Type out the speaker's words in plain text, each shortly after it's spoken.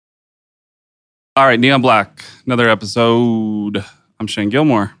All right, Neon Black, another episode. I'm Shane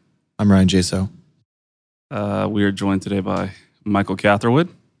Gilmore. I'm Ryan Jaso. We are joined today by Michael Catherwood.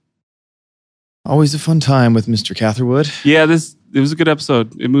 Always a fun time with Mr. Catherwood. Yeah, it was a good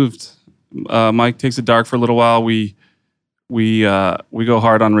episode. It moved. Mike takes it dark for a little while. We go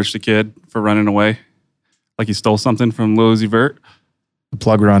hard on Rich the Kid for running away, like he stole something from Lil Uzi Vert. The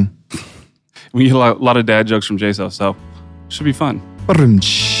plug run. We get a lot of dad jokes from Jaso, so it should be fun.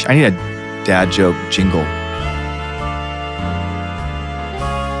 I need a dad joke jingle.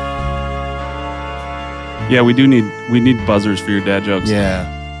 Yeah, we need buzzers for your dad jokes.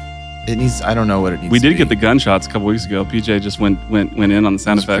 Yeah. It needs, I don't know what it needs We to did be. get the gunshots a couple weeks ago. PJ just went in on the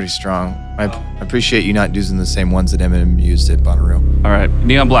sound It's pretty effects. strong. I appreciate you not using the same ones that Eminem used at Bonnaroo. All right,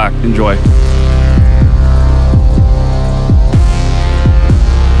 Neon Black, enjoy.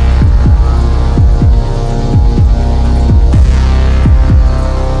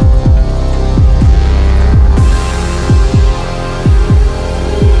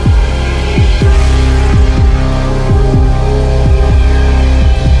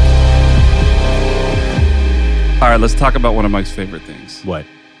 All right, let's talk about one of Mike's favorite things. What?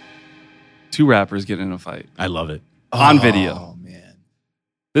 Two rappers getting in a fight. I love it. On video. Oh, man.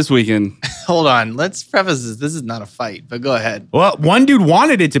 This weekend. Hold on. Let's preface this. This is not a fight, but go ahead. Well, one dude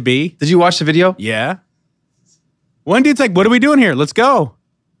wanted it to be. Did you watch the video? Yeah. One dude's like, what are we doing here? Let's go.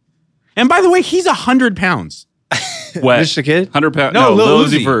 And by the way, he's 100 pounds. Wet. Rich the Kid? 100 pounds. No, No, Lil Lil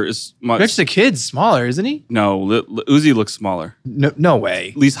Uzi Uzi. Vert is much. Rich the Kid's smaller, isn't he? No, Uzi looks smaller. No way.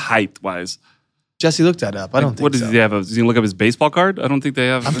 At least height-wise. Jesse looked that up. I don't think What so. does he have? Does he look up his baseball card? I don't think they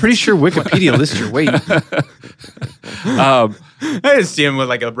have. I'm pretty sure Wikipedia lists your weight. I just see him with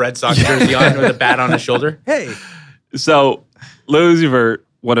like a Red Sox jersey on with a bat on his shoulder. Hey. So, Lil Uzi Vert,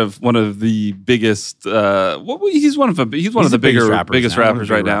 one of the biggest. He's one of the biggest rappers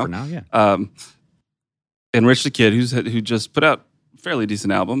right now. Yeah. And Rich the Kid, who just put out a fairly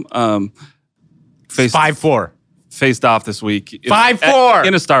decent album. Faced 5'4". Faced off this week. 5'4".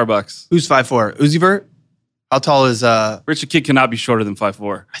 In a Starbucks. Who's 5'4"? Uzi Vert? How tall is Rich the Kid cannot be shorter than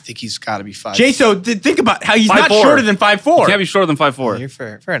 5'4". I think he's got to be 5'. Jaso, think about how he's not 5'4". shorter than 5'4". He can't be shorter than 5'4". You're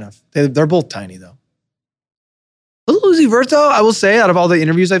fair enough. They're both tiny though. Lil Uzi Vert though, I will say, out of all the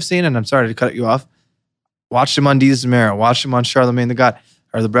interviews I've seen, and I'm sorry to cut you off, watched him on Deez and Mero, watched him on Charlamagne the God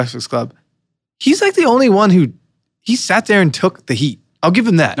or the Breakfast Club. He's like the only one he sat there and took the heat. I'll give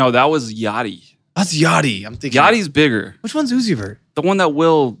him that. No, that was Yachty. That's Yachty. I'm thinking. Yachty's bigger. Which one's Uzi Vert? The one that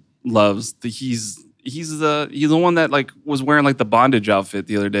Will loves. He's the one that like was wearing like the bondage outfit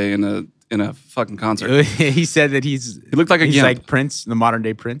the other day in a fucking concert. He said that he looked like a he's gimp. like Prince, the modern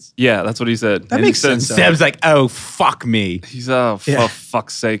day Prince. Yeah, that's what he said. That And makes he said- sense, though. Seb's like, oh, fuck me. He's Yeah. for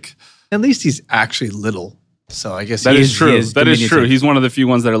fuck's sake. At least he's actually little. So I guess That he is true. is That is diminutive. true. He's one of the few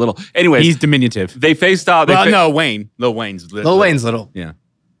ones that are little. Anyways, He's diminutive. they faced off. Well, no, Wayne. Lil Wayne's little. Lil Wayne's little. Yeah.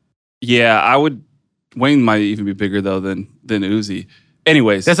 Yeah, I would. Wayne might even be bigger though than Uzi.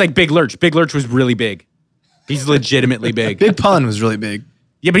 Anyways, That's like Big Lurch. Big Lurch was really big. He's legitimately big. Big Pun was really big.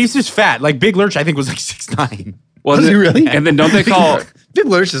 Yeah, but he's just fat. Like Big Lurch, I think was like 6'9". well, Was he really? And then don't they call? Big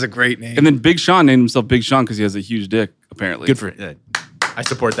Lurch is a great name. And then Big Sean named himself Big Sean because he has a huge dick. Apparently, Good for it. I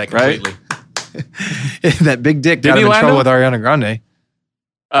support that Right? completely. that big dick Didn't got he, him in trouble Lando? with Ariana Grande.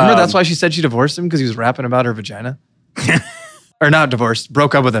 Remember that's why she said she divorced him? Because he was rapping about her vagina? Or not divorced,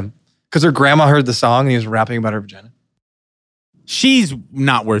 broke up with him. Because her grandma heard the song and he was rapping about her vagina. She's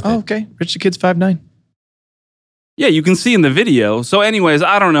not worth Oh, it. okay. Rich the Kid's 5'9". Yeah, you can see in the video. So, anyways,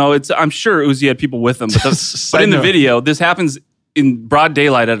 I don't know. I'm sure Uzi had people with him, but Side in the note. video, this happens in broad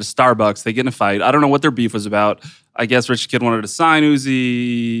daylight at a Starbucks. They get in a fight. I don't know what their beef was about. I guess Rich the Kid wanted to sign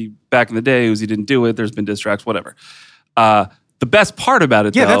Uzi back in the day. Uzi didn't do it. There's been diss tracks, whatever. The best part about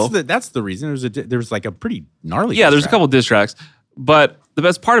it, Yeah, though, that's the reason. There was like a pretty gnarly. yeah, there's a diss couple diss tracks, but the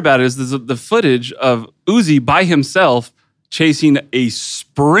best part about it is the footage of Uzi by himself chasing a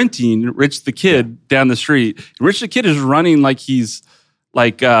sprinting Rich the Kid down the street. Rich the Kid is running like he's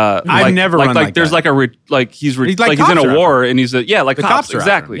like I've never run like there's that. like he's He's like like he's in cops a are war and he's like The cops cops are after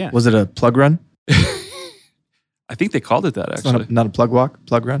exactly. him, yeah. Was it a plug run? I think they called it that It's actually. not a plug walk,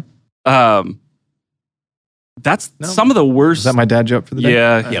 plug run? That's No. some of the worst. Is that my dad joke for the day?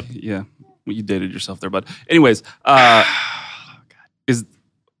 Yeah, Yep. yeah. Well, you dated yourself there, bud. Anyways,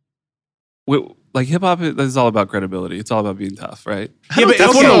 like hip hop is all about credibility. It's all about being tough, right? Yeah, but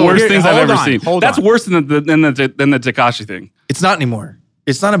That's okay, one of the worst here- things I've hold ever on, seen. hold That's on. worse than the Tekashi thing. It's not anymore.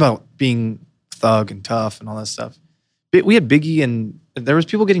 It's not about being thug and tough and all that stuff. We had Biggie and there was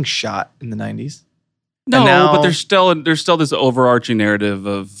people getting shot in the 90s. No, And now- but there's still this overarching narrative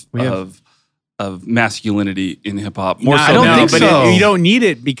of We have- of masculinity in hip hop. No, I don't now, think but so. you don't need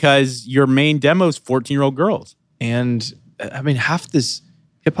it because your main demo is 14-year-old girls. And I mean, half this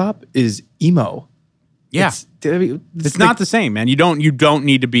hip hop is emo. Yeah. It's not the same, man. You don't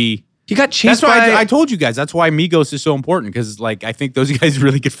need to be. He got chased That's why by. I told you guys. That's why Migos is so important because, like, I think those guys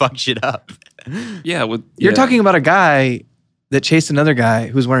really could fuck shit up. Yeah, You're talking about a guy that chased another guy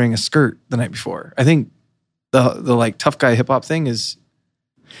who's wearing a skirt the night before. I think the like tough guy hip hop thing is.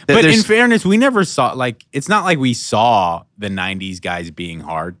 But in fairness, we never saw, like, it's not like we saw the 90s guys being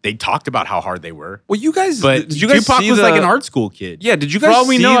hard. They talked about how hard they were. Well, you guys, But did you guys Tupac see was the, like an art school kid. Yeah, did you For guys all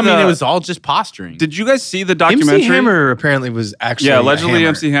we see know, I mean, the- it was all just posturing. Did you guys see the documentary? MC Hammer apparently was actually. Yeah, a allegedly hammer.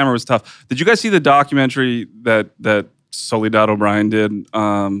 MC Hammer was tough. Did you guys see the documentary that Soledad O'Brien did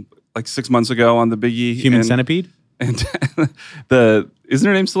like 6 months ago on the Biggie Human Centipede? And isn't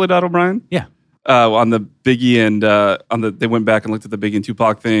her name Soledad O'Brien? Yeah. On the Biggie and they went back and looked at the Biggie and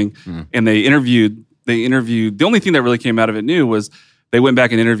Tupac thing, and they interviewed. The only thing that really came out of it new was they went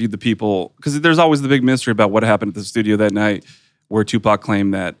back and interviewed the people, because there's always the big mystery about what happened at the studio that night, where Tupac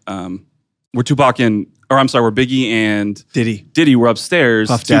claimed that where Biggie and Diddy were upstairs.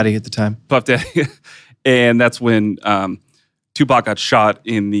 Puff Daddy at the time. Puff Daddy, and that's when Tupac got shot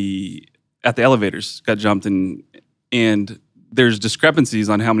at the elevators, got jumped, and there's discrepancies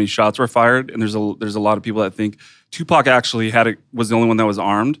on how many shots were fired, and there's a lot of people that think Tupac actually was the only one that was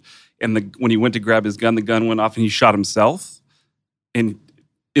armed, and when he went to grab his gun, the gun went off and he shot himself, and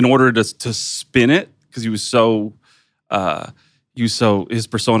in order to spin it, because he was so his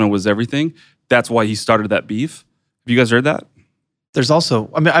persona was everything. That's why he started that beef. Have you guys heard that? There's also,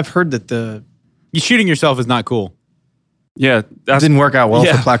 I mean, I've heard that You shooting yourself is not cool. Yeah, it didn't work out well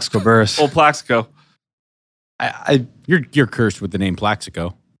Yeah. for Plaxico Burress. old Plaxico. You're cursed with the name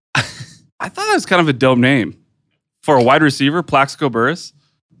Plaxico. I thought that was kind of a dope name for a wide receiver, Plaxico Burress.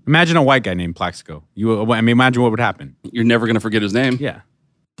 Imagine a white guy named Plaxico. Imagine what would happen. You're never going to forget his name. Yeah.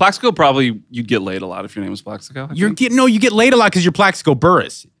 Plaxico, probably you'd get laid a lot if your name was Plaxico. I think. You get laid a lot because you're Plaxico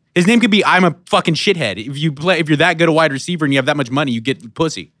Burress. His name could be I'm a fucking shithead. If you're that good a wide receiver and you have that much money, you get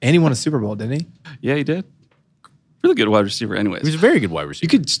pussy. And he won a Super Bowl, didn't he? Yeah, he did. Really good wide receiver, anyways. He was a very good wide receiver.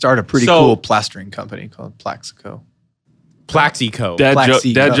 You could start a pretty cool plastering company called Plaxico. Plaxico.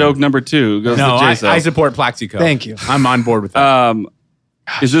 Dad joke number 2 goes No, to I Jason. support Plaxico. Thank you. I'm on board with that.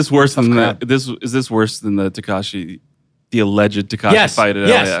 Is this worse than crap. is this worse than the alleged Tekashi fight at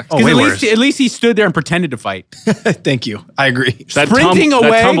LAX? Because way at least he stood there and pretended to fight. Thank you. I agree. That Sprinting away.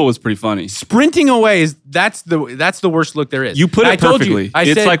 that tumble was pretty funny. Sprinting away that's the worst look there is. You put it I told you. perfectly. I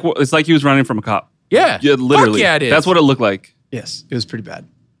It's said, it's like he was running from a cop. yeah, Yeah, literally. Fuck yeah, it is. That's what it looked like. Yes, it was pretty bad.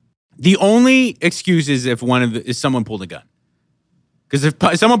 The only excuse is if if someone pulled a gun. Because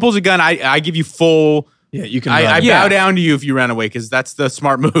if someone pulls a gun, I give you full. Yeah, you can. I run. bow down to you if you ran away because that's the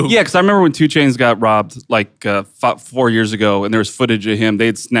smart move. Yeah, because I remember when 2 Chainz got robbed like 4 years ago, and there was footage of him.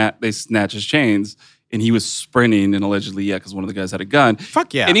 They snatched his chains, and he was sprinting, and allegedly, because one of the guys had a gun.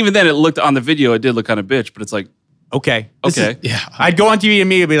 Fuck yeah. And even then, it looked on the video, it did look kind of bitch, but it's like, Okay. okay, Yeah. I'd go on TV and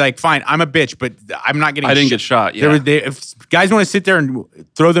immediately be like, fine, I'm a bitch, but I'm not getting I didn't get shot. Yeah, If guys want to sit there and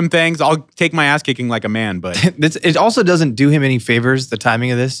throw them things, I'll take my ass kicking like a man, but It also doesn't do him any favors. The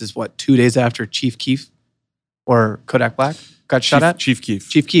timing of this is 2 days after Chief Keef or Kodak Black got shot at. Chief Keef.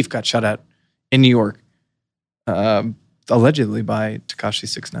 Chief Keef got shot at in New York, allegedly by Tekashi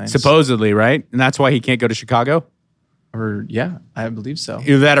 6ix9ine. supposedly, right? And that's why he can't go to Chicago? Or yeah, I believe so.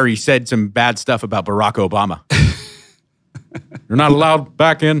 Either that or he said some bad stuff about Barack Obama. You're not allowed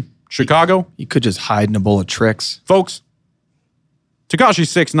back in Chicago. He could just hide in a bowl of tricks. Folks, Tekashi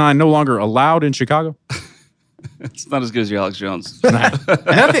 6ix9ine no longer allowed in Chicago. It's not as good as your Alex Jones.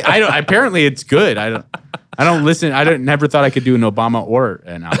 Apparently it's good. I don't listen. Never thought I could do an Obama or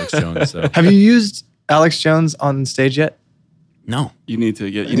an Alex Jones. So. Have you used Alex Jones on stage yet? No. You need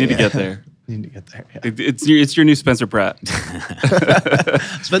to get there. You need to get there. Yeah. It's your new Spencer Pratt.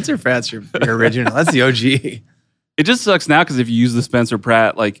 Spencer Pratt's your original. That's the OG. It just sucks now because if you use the Spencer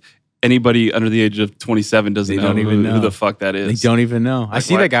Pratt, like anybody under the age of 27 doesn't They don't know, even know who the fuck that They is. don't even know. I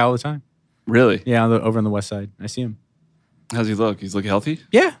see why- that guy all the time. Really? Yeah, over on the west side. I see him. How's he look? He's look healthy?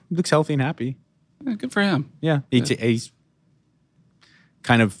 Yeah, he looks healthy and happy. Yeah, good for him. Yeah, he's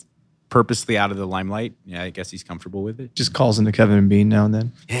kind of purposely out of the limelight. Yeah, I guess he's comfortable with it. Just calls into Kevin and Bean now and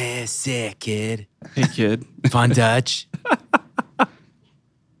then. Yeah, sick, kid. Hey, kid. Fun Dutch.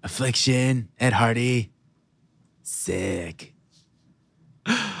 Affliction. Ed Hardy. Sick.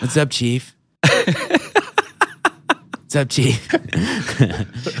 What's up, Chief? What's up, Chief?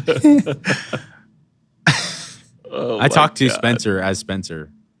 Oh, I talked to God. Spencer as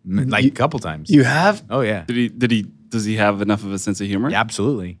Spencer like a couple times. You have? Oh, yeah. Does he have enough of a sense of humor? Yeah,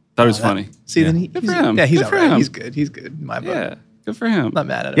 absolutely. Thought it was funny. See, then Good for him. Yeah, he's Good for all right. him. He's good. He's good. In my book. Yeah, good for him. I'm not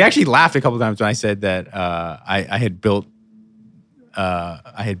mad at him. He actually laughed a couple times when I said that I had built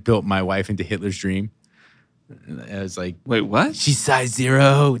my wife into Hitler's dream. I was like, Wait, what? she's size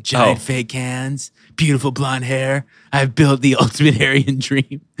 0, giant fake hands, beautiful blonde hair. I've built the ultimate Aryan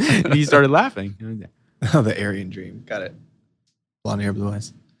dream. And he started laughing. Oh, the Aryan dream. Got it. Blonde hair, blue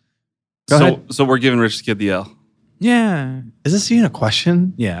eyes. Go ahead. So we're giving Rich Kid the L. Yeah. Is this even a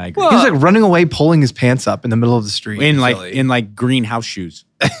question? Yeah, I agree. He was like running away, pulling his pants up in the middle of the street. in Philly. like green house shoes.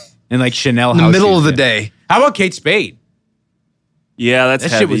 In like Chanel in the house middle shoes, of the yeah. day. How about Kate Spade? Yeah, that's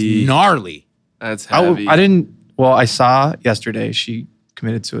That heavy. shit was gnarly. That's heavy. I didn't. Well, I saw yesterday she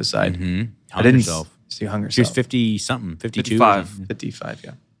committed suicide. I didn't see hung herself. She was 50 something, 52. 55. 55,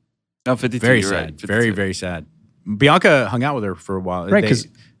 yeah. No, 52. Very you're sad. right. 52. Very, very sad. Bianca hung out with her for a while. Right, 'cause-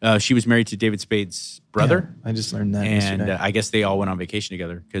 she was married to David Spade's brother. Yeah, I just learned that And yesterday. I guess they all went on vacation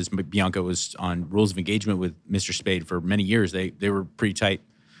together because Bianca was on rules of engagement with Mr. Spade for many years. They were pretty tight.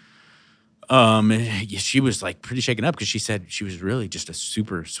 She was like pretty shaken up because she said she was really just a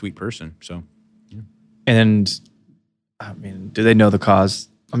super sweet person. So And I mean, do they know the cause?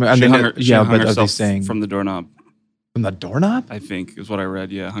 I mean, She hung but are they herself saying from the doorknob, from the doorknob? I think, is what I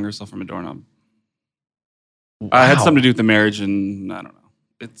read. Yeah, hung herself from a doorknob. I had something to do with the marriage, and I don't know.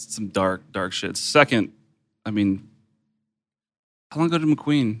 It's some dark shit. Second, I mean, how long ago did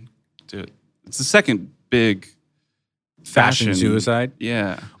McQueen do it? It's the second big fashion suicide.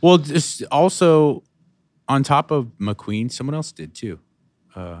 Yeah. Well, just also on top of McQueen, someone else did too.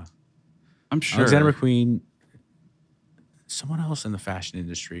 I'm sure. Alexander McQueen, someone else in the fashion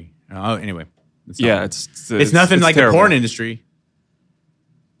industry. Oh, anyway. Yeah, it's nothing like terrible. the porn industry.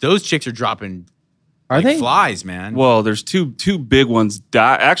 Those chicks are dropping Are like they? flies, man. Well, there's two big ones.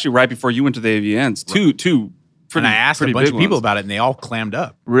 Actually, right before you went to the AVNs, two. And I asked a pretty bunch big of people ones. about it, and they all clammed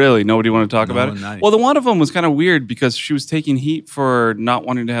up. Really? Nobody wanted to talk No, about it? not- Well, the one of them was kind of weird because she was taking heat for not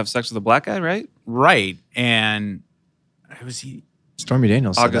wanting to have sex with a black guy, right? Right. And it was he. Stormy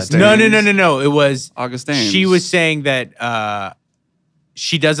Daniels said August that. Day. No. It was August Ames. she was saying that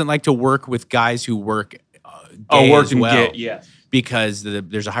she doesn't like to work with guys who work gay work as and well get, yeah. because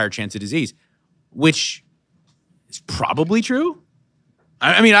there's a higher chance of disease, which is probably true.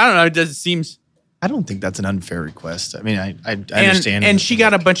 I mean, I don't know. It just seems. I don't think that's an unfair request. I mean, I understand. And she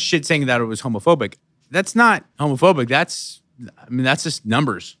got a bunch of shit saying that it was homophobic. That's not homophobic. That's just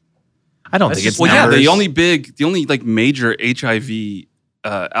numbers. I don't That's think it's just- Well, yeah, numbers. the only like major HIV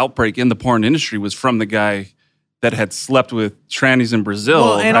outbreak in the porn industry was from the guy that had slept with trannies in Brazil.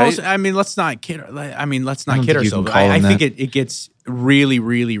 Well, and right? also, I mean, let's not kid. I mean, let's I not don't kid think you can ourselves. call I them think it gets really,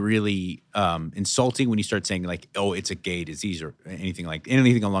 really, really insulting when you start saying like, "Oh, it's a gay disease" or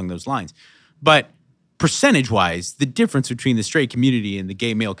anything along those lines. But percentage-wise, the difference between the straight community and the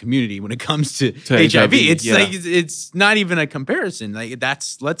gay male community when it comes to HIV, it's yeah. like it's not even a comparison. Like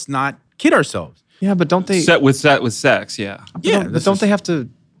let's not kid ourselves. Yeah, but don't they? set with sex, yeah. Yeah, but don't they have to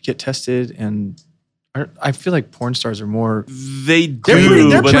get tested? And I feel like porn stars are more. They do,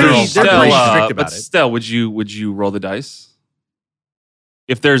 they're but pretty- they're they're still, pretty strict about but it. still, would you roll the dice?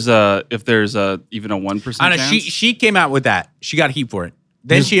 If there's a even a 1% I know chance? she came out with that. She got heat for it.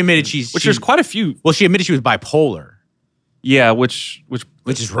 Then she admitted which there's quite a few. well, she admitted she was bipolar, Yeah, which which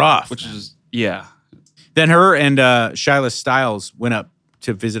is rough. which is yeah. Then her and Shyla Stiles went up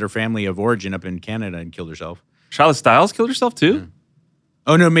to visit her family of origin up in Canada and killed herself. Charlotte Stiles killed herself too?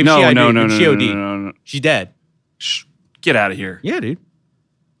 Oh no, maybe No, she no, OD'd. no, no, She no, OD'd. no. She's dead. Shh, get out of here. Yeah, dude.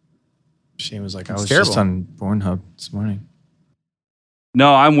 Shane was like, I It's was terrible. just on Pornhub this morning.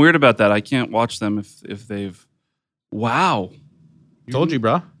 No, I'm weird about that. I can't watch them if they've. Wow, Told you,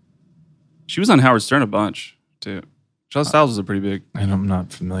 bro. she was on Howard Stern a bunch too. Charlotte Stiles was a pretty big. And I'm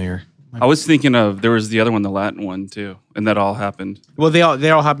not familiar. I was thinking of there was the other one, the Latin one too, and that all happened. Well, they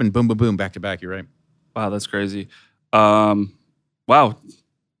all happened boom, boom, boom, back to back. You're right. Wow, that's crazy. Wow,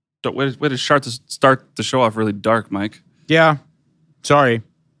 way to start the show off really dark, Mike. Yeah. Sorry.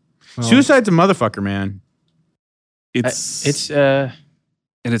 Well, Suicide's a motherfucker, man. It's yeah.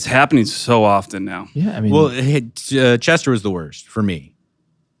 and it's happening so often now. I mean, Well, Chester was the worst for me.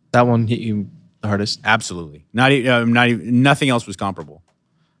 that one hit you the hardest. Absolutely. Not even. Nothing else was comparable.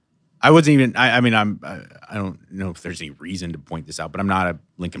 I wasn't even. I don't know if there's any reason to point this out, but I'm not a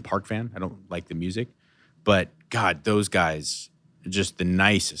Linkin Park fan. I don't like the music, but God, those guys are just the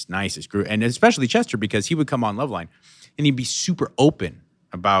nicest group, and especially Chester because he would come on Loveline, and he'd be super open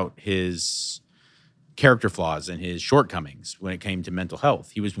about his character flaws and his shortcomings when it came to mental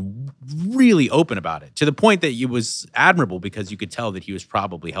health. He was really open about it to the point that it was admirable because you could tell that he was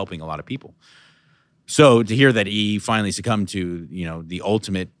probably helping a lot of people. So to hear that he finally succumbed to, the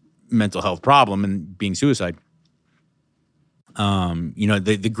ultimate mental health problem and being suicide.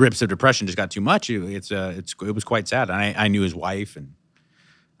 The grips of depression just got too much. It was quite sad. And I knew his wife, and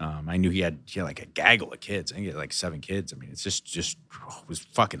I knew he had like a gaggle of kids. I think he had like 7 kids. I mean, it's just it was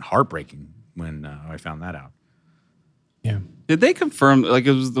fucking heartbreaking when I found that out. Yeah. Did they confirm, like,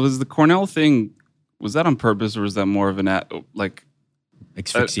 was the Cornell thing, was that on purpose, or was that more of an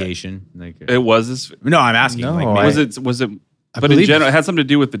Asphyxiation? it was this? No, I'm asking. No, like, Was it? I But in believe- general, it had something to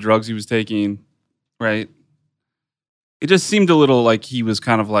do with the drugs he was taking, right? It just seemed a little like he was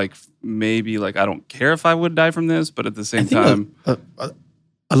kind of like, maybe like, I don't care if I would die from this, but at the same time,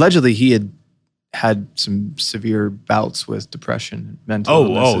 allegedly he had some severe bouts with depression and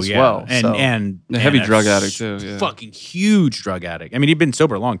mental illness as well. And a heavy drug addict too. Yeah. Fucking huge drug addict. I mean, he'd been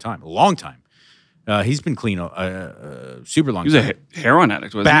sober a long time. He's been clean super long He was time. a heroin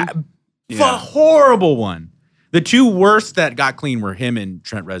addict, wasn't he? Yeah. Horrible one. The 2 worst that got clean were him and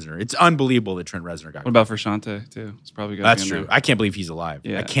Trent Reznor. It's unbelievable that Trent Reznor got What clean. about Frashante too? It's probably got That's true. I can't believe he's alive.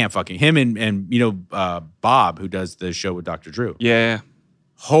 Yeah. I can't fucking him and Bob, who does the show with Dr. Drew. Yeah.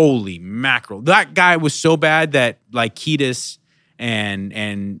 Holy mackerel! That guy was so bad that like Kiedis and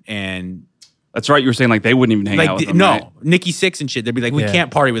That's right. You were saying like they wouldn't even hang out with him. Right? Nikki Sixx and shit. They'd be like, we Yeah.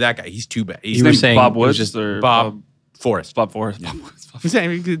 can't party with that guy. He's too bad. He's His were name's saying Bob it was Woods just or Bob Forrest. Bob Forrest. Yeah. Bob Woods. I'm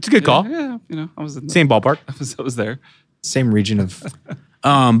saying it's a good call. Yeah, I was in Same ballpark. I was there. Same region of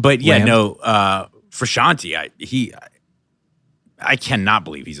But yeah, Land. no. Frashanti, I cannot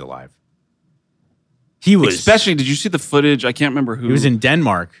believe he's alive. He was Especially, did you see the footage? I can't remember who. He was in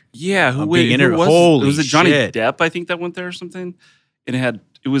Denmark. Yeah, who being who interviewed. was Holy it? Was it Johnny shit. Depp? I think that went there or something. And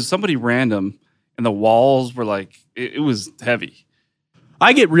it was somebody random, and the walls were like it was heavy.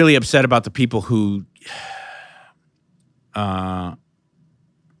 I get really upset about the people who,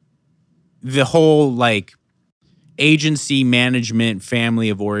 the whole like agency management, family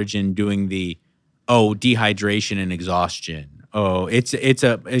of origin doing the dehydration and exhaustion.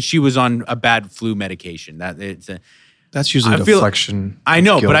 She was on a bad flu medication. that's usually I a feel- deflection. I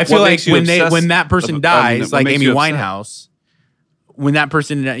know, of but I guilt. feel What like makes you when that person obsessed? I mean, dies, what like makes Amy you upset? Winehouse, when that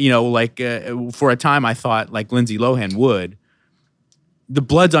person, for a time I thought like Lindsay Lohan would. The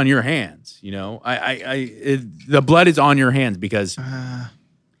blood's on your hands, the blood is on your hands because I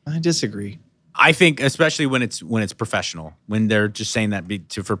disagree. I think, especially when it's professional, when they're just saying that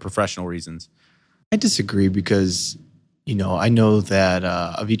for professional reasons. I disagree because, I know that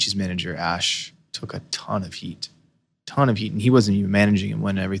Avicii's manager, Ash, took a ton of heat, and he wasn't even managing him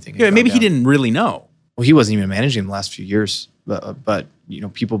when everything. had Yeah, maybe gone he down. didn't really know. Well, he wasn't even managing him the last few years, but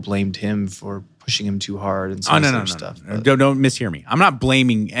people blamed him for pushing him too hard and some other stuff. No. But Don't mishear me. I'm not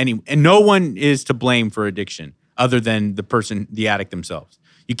blaming and no one is to blame for addiction other than the addict themselves.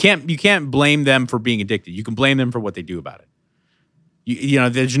 You can't blame them for being addicted. You can blame them for what they do about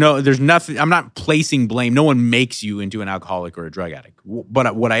it. There's nothing. I'm not placing blame. No one makes you into an alcoholic or a drug addict.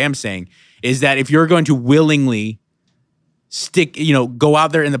 But what I am saying is that if you're going to willingly go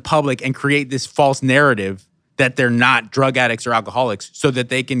out there in the public and create this false narrative that they're not drug addicts or alcoholics so that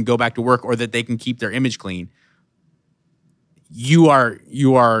they can go back to work or that they can keep their image clean, you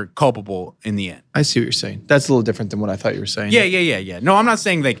are culpable in the end. I see what you're saying. That's a little different than what I thought you were saying. Yeah. No, I'm not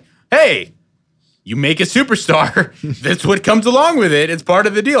saying like, hey, you make a superstar. That's what comes along with it. It's part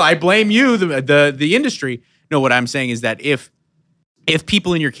of the deal. I blame you, the industry. No, what I'm saying is that if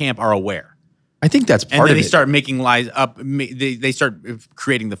people in your camp are aware, I think that's part and then of they it. start making lies up, they start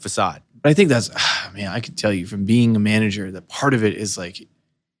creating the facade. But I think that's, man, I can tell you from being a manager that part of it is like,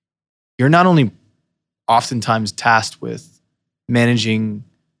 you're not only oftentimes tasked with managing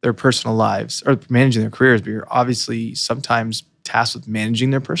their personal lives or managing their careers, but you're obviously sometimes tasked with managing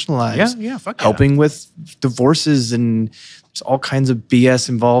their personal lives. Yeah, fuck yeah. Helping with divorces, and there's all kinds of BS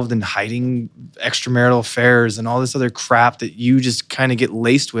involved in hiding extramarital affairs and all this other crap that you just kind of get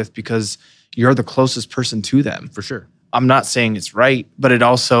laced with because you're the closest person to them. For sure. I'm not saying it's right, but it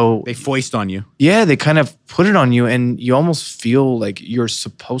also, They foist on you. yeah, they kind of put it on you, and you almost feel like you're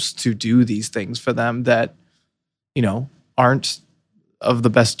supposed to do these things for them that, aren't of the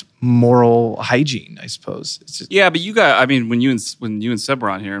best moral hygiene, I suppose. It's just, Yeah, but when you and Seb were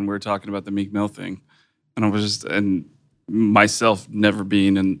on here and we were talking about the Meek Mill thing, and myself never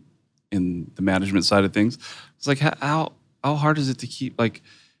being in the management side of things, it's like how hard is it to keep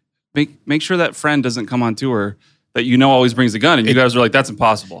make sure that friend doesn't come on tour that always brings a gun, and you guys are like, that's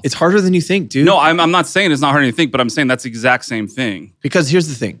impossible. it's harder than you think, dude. No, I'm not saying it's not hard to think, but I'm saying that's the exact same thing. Because here's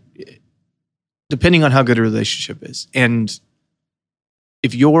the thing. Depending on how good a relationship is, and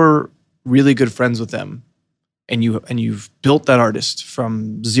if you're really good friends with them and you've built that artist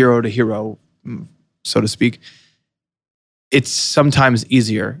from zero to hero, so to speak, it's sometimes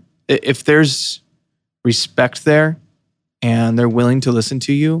easier, If there's respect there and they're willing to listen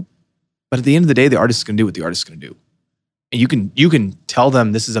to you, but at the end of the day, the artist is going to do what the artist is going to do. And you can tell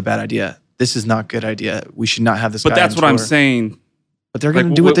them this is a bad idea. This is not a good idea. We should not have this. But guy that's on what I'm tour. saying. But they're going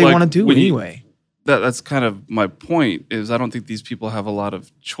to do what they want to do anyway. That's kind of my point. Is I don't think these people have a lot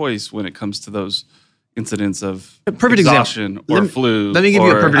of choice when it comes to those incidents of exhaustion or flu. Let me give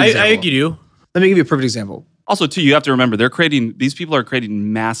you a perfect example. I think you do. Let me give you a perfect example. Also, too, you have to remember these people are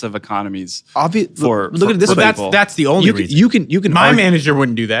creating massive economies. Look at it this way. That's the only reason. You can. My manager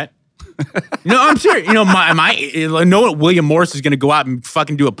wouldn't do that. No, I'm serious. You know, William Morris is going to go out and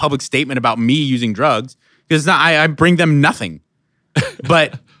fucking do a public statement about me using drugs because I bring them nothing.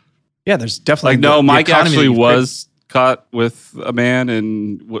 But yeah, there's definitely Mike actually was caught with a man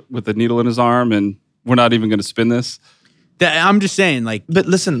and with a needle in his arm, and we're not even going to spin this. I'm just saying, like, but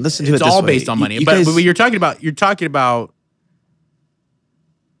listen to it. It's all based on money. But you're talking about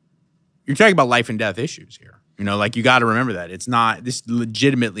life and death issues here. You know, like you got to remember that it's not. This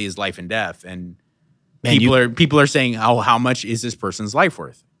legitimately is life and death, and people are saying, "Oh, how much is this person's life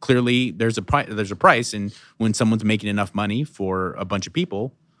worth?" Clearly, there's a price, and when someone's making enough money for a bunch of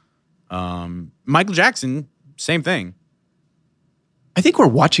people, Michael Jackson, same thing. I think we're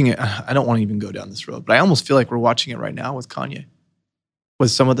watching it. I don't want to even go down this road, but I almost feel like we're watching it right now with Kanye,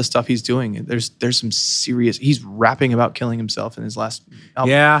 with some of the stuff he's doing. There's some serious. He's rapping about killing himself in his last album.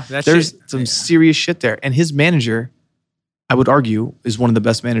 Yeah, there's some serious shit there. And his manager, I would argue, is one of the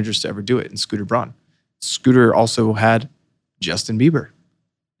best managers to ever do it. And Scooter Braun. Scooter also had Justin Bieber.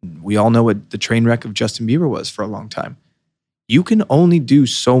 We all know what the train wreck of Justin Bieber was for a long time. You can only do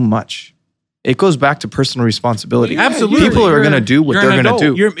so much. It goes back to personal responsibility. Absolutely. People are going to do what they're going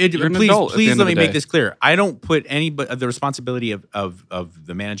to do. Please let me make this clear. I don't put the responsibility of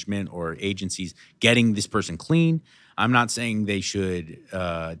the management or agencies getting this person clean. I'm not saying they should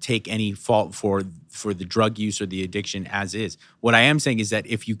take any fault for the drug use or the addiction as is. What I am saying is that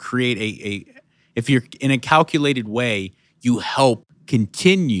if you create if you're in a calculated way, you help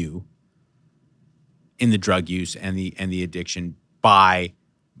continue in the drug use and the addiction by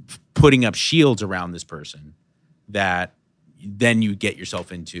putting up shields around this person, that then you get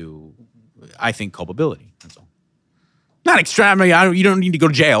yourself into, I think, culpability. That's all. Not extreme. You don't need to go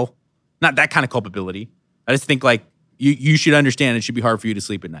to jail. Not that kind of culpability. I just think like you should understand it should be hard for you to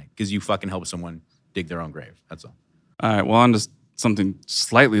sleep at night because you fucking help someone dig their own grave. That's all. All right. Well, on to something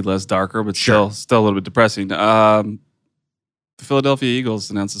slightly less darker, but still a little bit depressing. The Philadelphia Eagles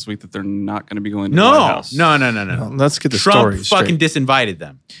announced this week that they're not going to be going to the White House. No. Let's get the Trump story fucking straight. disinvited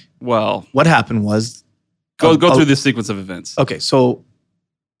them. Well, What happened was... go through this sequence of events. Okay, so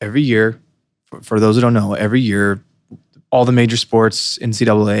every year, for those who don't know, every year, all the major sports,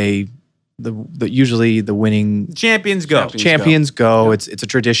 NCAA, usually the winning Champions go. champions go. Yep. It's a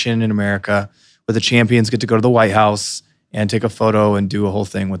tradition in America where the champions get to go to the White House and take a photo and do a whole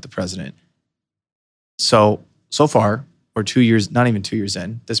thing with the president. So far, we're 2 years, not even 2 years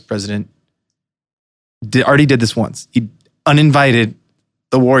in, this president already did this once. He uninvited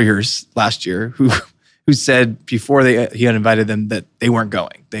the Warriors last year, who said before he uninvited them that they weren't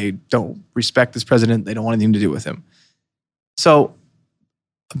going. They don't respect this president. They don't want anything to do with him. So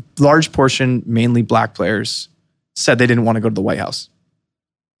a large portion, mainly black players, said they didn't want to go to the White House.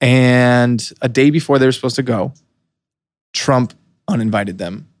 And a day before they were supposed to go, Trump uninvited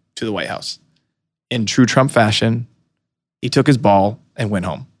them to the White House. In true Trump fashion, he took his ball and went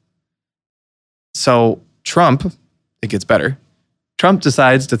home. So Trump, it gets better. Trump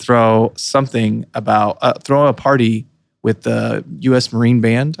decides to throw throw a party with the U.S. Marine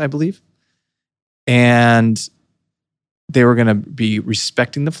Band, I believe. And they were going to be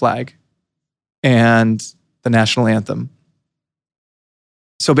respecting the flag and the national anthem.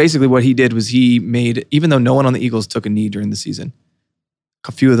 So basically what he did was he made, even though no one on the Eagles took a knee during the season,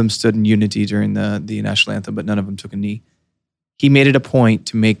 a few of them stood in unity during the national anthem, but none of them took a knee. He made it a point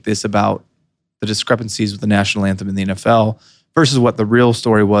to make this about the discrepancies with the national anthem in the NFL versus what the real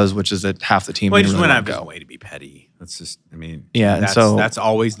story was, which is that half the team Well, he didn't just really went out want of to his go. way to be petty. That's just, Yeah, and so that's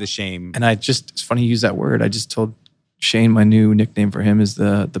always the shame. And it's funny you use that word. I just told Shane my new nickname for him is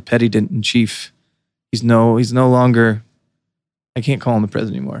the petty in chief. He's no longer. I can't call him the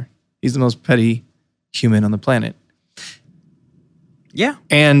president anymore. He's the most petty human on the planet. Yeah.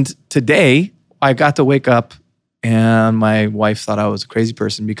 And today I got to wake up, and my wife thought I was a crazy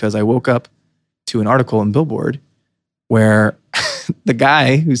person because I woke up to an article in Billboard where the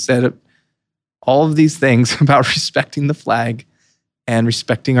guy who said all of these things about respecting the flag and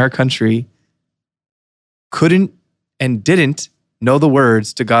respecting our country couldn't and didn't know the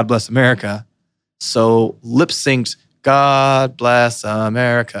words to God Bless America. So lip-synced God bless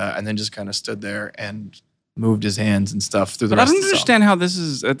America, and then just kind of stood there and moved his hands and stuff through the But I rest don't of the song. understand how this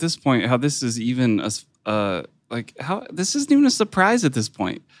is at this point. How this is even how this isn't even a surprise at this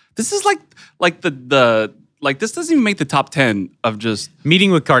point. This is like the this doesn't even make the top 10 of just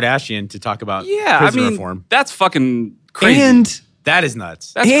Meeting with Kardashian to talk about I prison mean reform. that's fucking crazy. And That is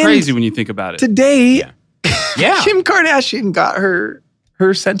nuts. That's and crazy when you think about it. today, Yeah. Yeah. Kim Kardashian got her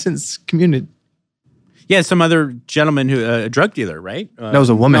sentence commuted. Yeah, some other gentleman who a drug dealer, right? That was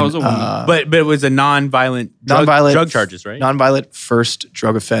a woman. No, it was a woman. But it was a non-violent drug charges, right? Nonviolent first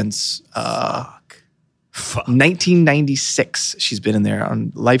drug offense. Fuck. 1996. She's been in there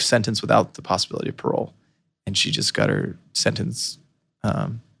on life sentence without the possibility of parole, and she just got her sentence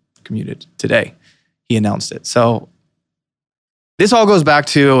commuted today. He announced it. So this all goes back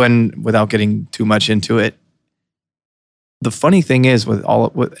to, and without getting too much into it, the funny thing is with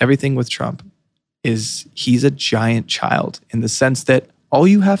everything with Trump is he's a giant child in the sense that all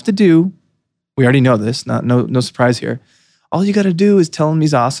you have to do, we already know this, no surprise here. All you got to do is tell him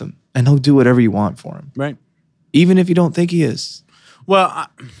he's awesome, and he'll do whatever you want for him, Right. even if you don't think he is. Well,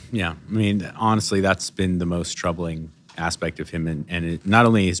 yeah. I mean, honestly, that's been the most troubling aspect of him, and not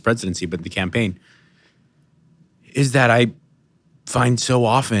only his presidency, but the campaign, is that I find so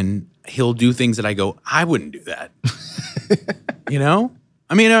often he'll do things that I go, I wouldn't do that. You know?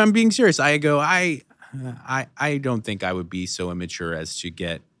 I mean, I'm being serious. I go, I don't think I would be so immature as to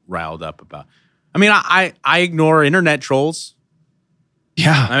get riled up about. I mean, I ignore internet trolls.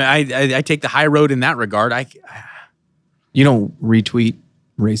 Yeah. I take the high road in that regard. You don't retweet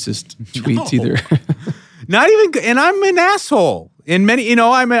racist tweets No. either. Not even, and I'm an asshole. In many,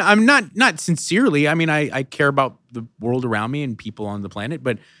 I'm not sincerely. I mean, I care about the world around me and people on the planet,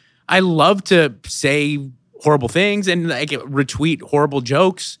 but I love to say horrible things and like retweet horrible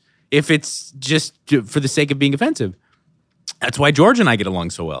jokes if it's just for the sake of being offensive. That's why George and I get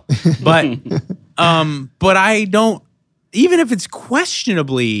along so well. But I don't, even if it's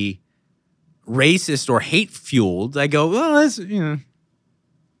questionably racist or hate fueled, I go, well,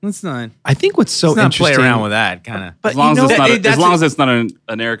 let's not. I think what's so Let's not interesting. play around with that kind of. But as long as it's not that's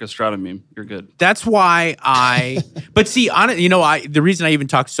an Eric Estrada meme, you're good. That's why but see, the reason I even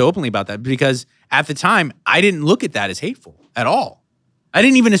talked so openly about that, because at the time, I didn't look at that as hateful at all. I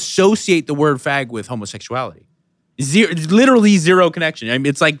didn't even associate the word fag with homosexuality. Literally zero connection. I mean,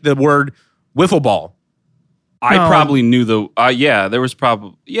 it's like the word wiffle ball. I probably knew there was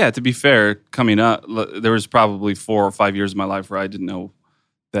probably, to be fair, coming up, there was probably 4 or 5 years of my life where I didn't know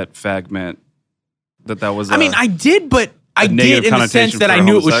that fag meant that was I mean, I did, but I did negative in the sense connotation that for I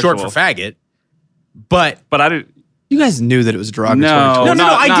knew it was short for homosexual. faggot. But I didn't. You guys knew that it was derogatory. No. towards- No,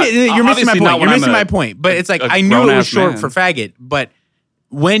 I did. You're missing my obviously point. not when You're missing I'm my a- point. But it's like a I knew it was grown-ass short man. for faggot. But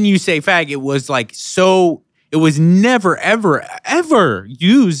when you say fag, it was like so. It was never, ever, ever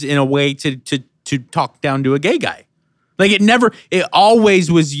used in a way to talk down to a gay guy. Like it never. It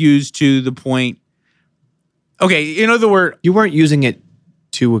always was used to the point. Okay, you know the word. You weren't using it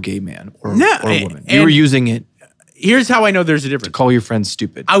to a gay man or a woman. You and- were using it Here's how I know there's a to difference. call your friends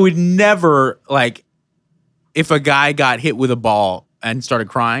stupid. I would never like if a guy got hit with a ball and started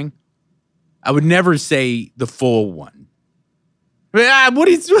crying. I would never say the full one. What are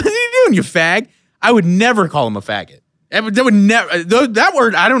you doing, you fag? I would never call him a faggot. That would never. That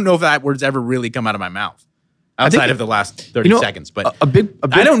word. I don't know if that word's ever really come out of my mouth outside of the last 30 seconds. But a big.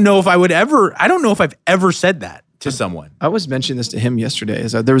 I don't know if I would ever. I don't know if I've ever said that to someone. I was mentioning this to him yesterday.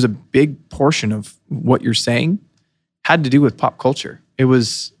 Is that there was a big portion of what you're saying had to do with pop culture. It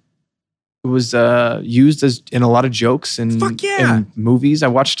was used as in a lot of jokes and Fuck yeah. in movies. I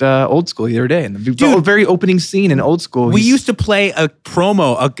watched Old School the other day, and the very opening scene in Old School. We used to play a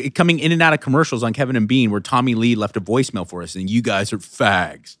promo coming in and out of commercials on Kevin and Bean where Tommy Lee left a voicemail for us and you guys are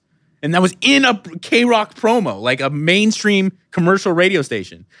fags. And that was in a K-Rock promo, like a mainstream commercial radio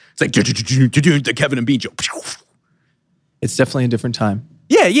station. It's like the Kevin and Bean show. It's definitely a different time.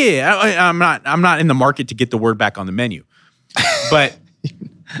 Yeah. I'm not in the market to get the word back on the menu.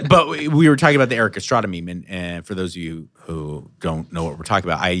 But we were talking about the Eric Estrada meme, and for those of you who don't know what we're talking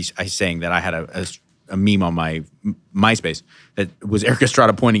about, I saying that I had a meme on my MySpace that was Eric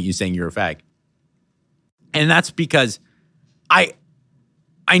Estrada pointing at you saying you're a fag. And that's because I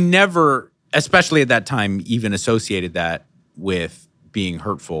never, especially at that time, even associated that with being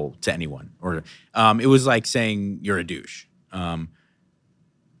hurtful to anyone. Or it was like saying you're a douche.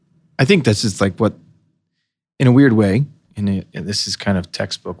 I think this is like what, in a weird way, and this is kind of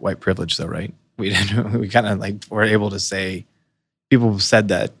textbook white privilege, though, right? We kind of like were able to say people said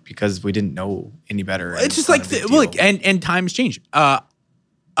that because we didn't know any better. It's just like look, and times change.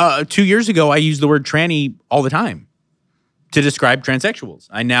 2 years ago, I used the word tranny all the time. to describe transsexuals.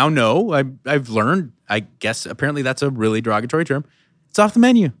 I now know, I've learned, I guess apparently that's a really derogatory term. It's off the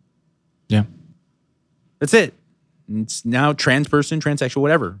menu. Yeah. That's it. It's now trans person, transsexual,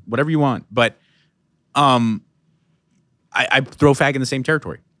 whatever you want. But I throw fag in the same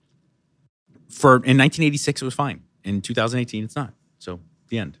territory. In 1986, it was fine. In 2018, it's not. So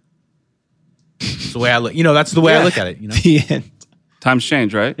the end. That's the way I look. That's the way I look at it. The end. Times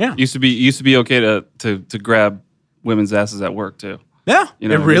change, right? Yeah. Used to be okay to grab women's asses at work too. Yeah, it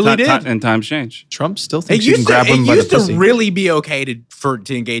really did. And times change. Trump still thinks you can grab him by the pussy. It used to really be okay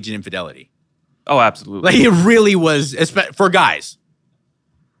to engage in infidelity. Oh, absolutely. Like it really was for guys.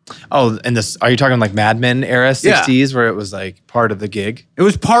 Oh, and are you talking like Mad Men era 60s where it was like part of the gig? It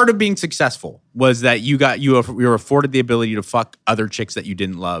was part of being successful was that you were afforded the ability to fuck other chicks that you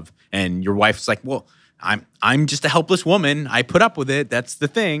didn't love, and your wife's like, well, I'm just a helpless woman. I put up with it. That's the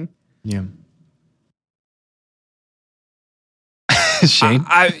thing. Yeah. Shane?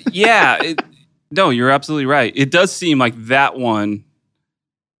 No, you're absolutely right. It does seem like that one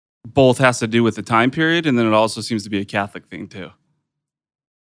both has to do with the time period, and then it also seems to be a Catholic thing too.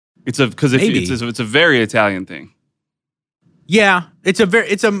 It's a very Italian thing. Yeah, it's a very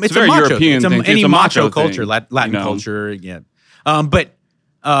macho European thing. Any it's a macho thing, culture, Latin culture. Yeah,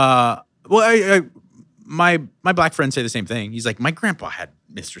 my black friends say the same thing. He's like, my grandpa had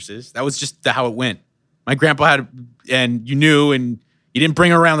mistresses. That was just how it went. My grandpa had, and you knew, and you didn't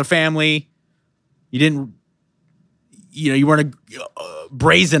bring her around the family. You didn't, you weren't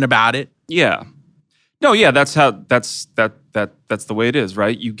brazen about it. Yeah. No, yeah, that's the way it is,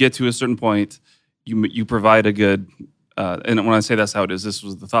 right? You get to a certain point, you provide a good, and when I say that's how it is, this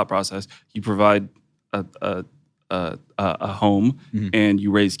was the thought process. You provide a home, and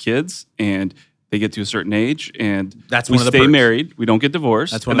you raise kids, and they get to a certain age, and we stay married. We don't get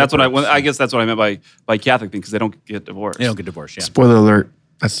divorced. That's I guess that's what I meant by Catholic thing, because they don't get divorced. They don't get divorced. Yeah. Spoiler alert: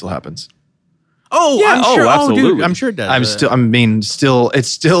 that still happens. Oh, yeah, I'm sure. Absolutely. Oh, dude, I'm sure it does. It's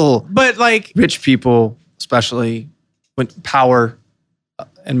still. But like rich people, especially when power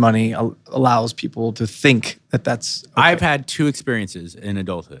and money allows people to think that that's. Okay. I've had 2 experiences in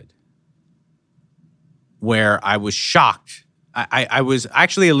adulthood where I was shocked. I was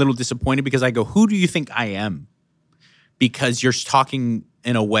actually a little disappointed because I go, who do you think I am? Because you're talking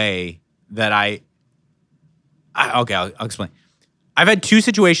in a way that I'll explain. I've had 2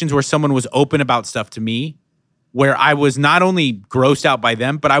 situations where someone was open about stuff to me where I was not only grossed out by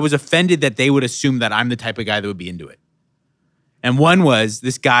them, but I was offended that they would assume that I'm the type of guy that would be into it. And one was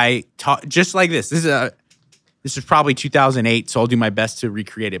this guy, just like this. This is probably 2008, so I'll do my best to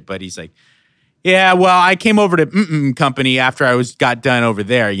recreate it. But he's like, yeah, well, I came over to company after I got done over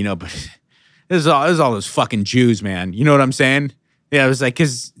there, but this is all those fucking Jews, man. You know what I'm saying? Yeah, it was like,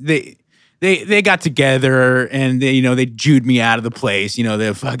 because they got together and they Jewed me out of the place.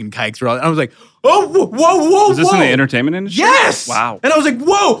 The fucking kikes were all. I was like, oh, whoa. Is this in the entertainment industry? Yes. Wow. And I was like,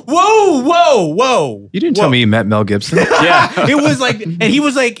 whoa. You didn't tell me you met Mel Gibson. Yeah. It was like, and he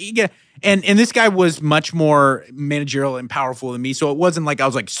was like, yeah. And this guy was much more managerial and powerful than me. So it wasn't like I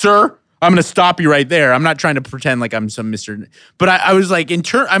was like, sir, I'm going to stop you right there. I'm not trying to pretend like I'm some Mr. But I was like,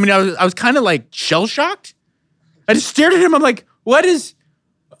 I was kind of like shell shocked. I just stared at him. I'm like, what is,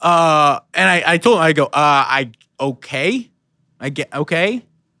 and I told him, I go, okay. I get, okay.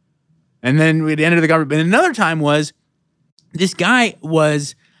 And then we ended the government. And another time was, this guy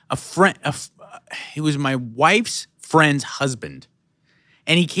was a friend, he was my wife's friend's husband.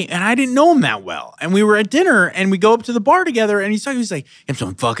 And he came, and I didn't know him that well. And we were at dinner, and we go up to the bar together, and he's like, I'm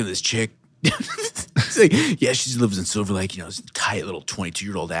fucking this chick. He's like, yeah, she lives in Silver Lake, this tight little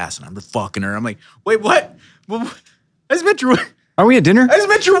 22-year-old ass, and I'm fucking her. I'm like, wait, what? Well, I just met your wife. Are we at dinner? I just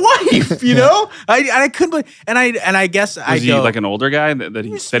met your wife, I couldn't believe, and I guess was he like an older guy that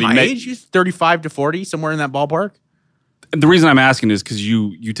he said he met? Age, he's 35 to 40, somewhere in that ballpark. And the reason I'm asking is because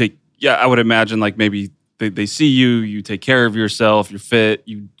you take, I would imagine like maybe they see you take care of yourself, you're fit,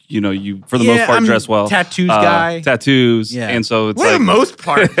 you for the most part dress well. Tattoos guy. Tattoos. Yeah. And so it's for the most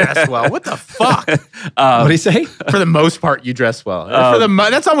part dress well. What the fuck? What do you say? For the most part you dress well.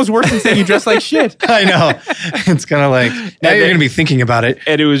 That's almost worse than saying you dress like shit. I know. It's kind of like, now you're going to be thinking about it.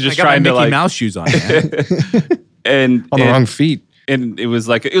 And it was just trying to Mickey Mouse shoes on, man. and on the wrong feet. And it was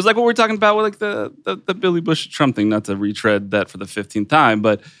like what we were talking about with like the Billy Bush Trump thing, not to retread that for the 15th time,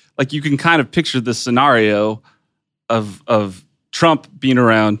 but like you can kind of picture the scenario of Trump being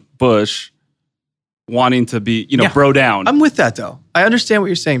around Bush wanting to be, bro down. I'm with that though. I understand what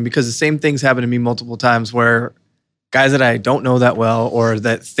you're saying because the same things happened to me multiple times where guys that I don't know that well or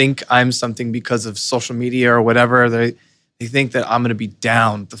that think I'm something because of social media or whatever, they think that I'm going to be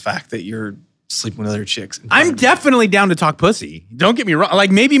down with the fact that you're sleeping with other chicks. I'm definitely down to talk pussy. Don't get me wrong.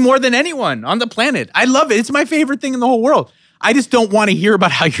 Like maybe more than anyone on the planet. I love it. It's my favorite thing in the whole world. I just don't want to hear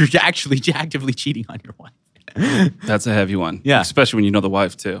about how you're actually actively cheating on your wife. That's a heavy one. Yeah. Especially when you know the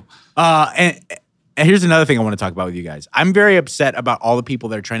wife too. And here's another thing I want to talk about with you guys. I'm very upset about all the people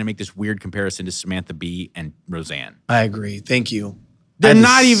that are trying to make this weird comparison to Samantha Bee and Roseanne. I agree. Thank you. They're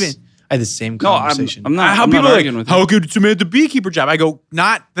not even. I had the same No, conversation. I'm not. How I'm people not are arguing like, with you. how could Samantha Bee keep her job? I go,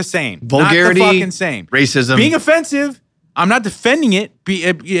 not the same. Vulgarity, not the fucking same. racism. Being offensive. I'm not defending it.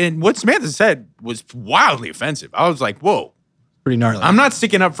 And what Samantha said was wildly offensive. I was like, whoa. Pretty gnarly. I'm not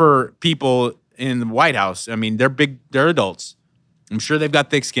sticking up for people in the White House. I mean, they're adults. I'm sure they've got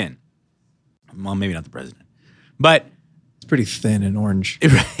thick skin. Well, maybe not the president. But It's pretty thin and orange.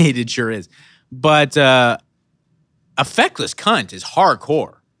 it sure is. But a feckless cunt is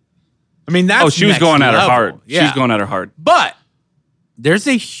hardcore. I mean, that's She was next going at her level. heart. Yeah. She's going at her heart. But there's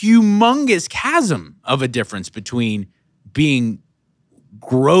a humongous chasm of a difference between being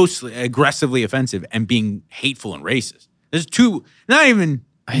grossly, aggressively offensive and being hateful and racist. There's two, not even.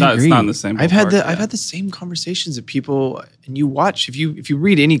 No, it's not in the same I've had ballpark, I've had the same conversations with people, and you watch if you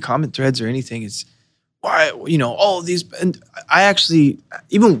read any comment threads or anything, it's why all of these. And I actually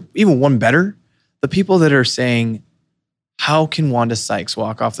even one better, the people that are saying, how can Wanda Sykes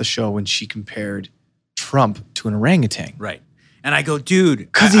walk off the show when she compared Trump to an orangutan? Right. And I go, dude.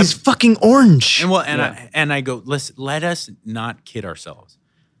 Because he's fucking orange. And I go, let us not kid ourselves.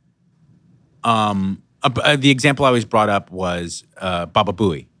 The example I always brought up was Baba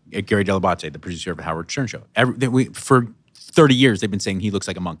Booey, Gary Dell'Abate, the producer of the Howard Stern Show. For 30 years, they've been saying he looks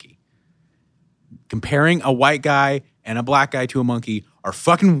like a monkey. Comparing a white guy and a black guy to a monkey are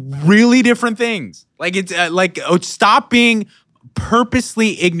fucking really different things. Like it's stop being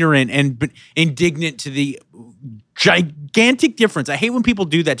purposely ignorant and indignant to the gigantic difference. I hate when people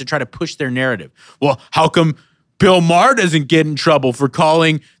do that to try to push their narrative. Well, how come Bill Maher doesn't get in trouble for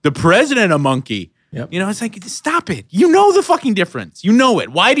calling the president a monkey? Yep. It's like, stop it. You know the fucking difference. You know it.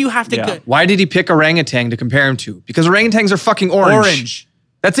 Why do you have to Why did he pick orangutan to compare him to? Because orangutans are fucking orange.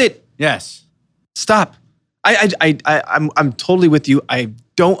 That's it. Yes. Stop. I'm totally with you. I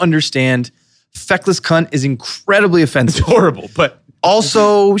don't understand. Feckless cunt is incredibly offensive. It's horrible, but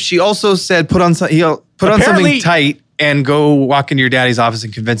also, she also said put on something tight and go walk into your daddy's office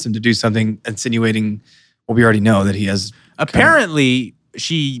and convince him to do something, insinuating what we already know that he has. Apparently,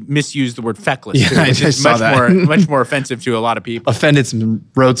 she misused the word feckless. Yeah, too, which I is saw that. much more offensive to a lot of people. Offended some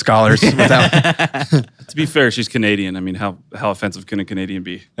Rhodes scholars. To be fair, she's Canadian. I mean, how offensive can a Canadian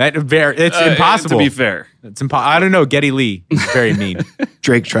be? It's impossible. To be fair. It's I don't know. Geddy Lee is very mean.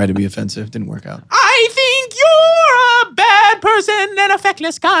 Drake tried to be offensive. Didn't work out. I think you're a bad person and a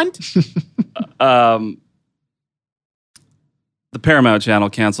feckless cunt. The Paramount Channel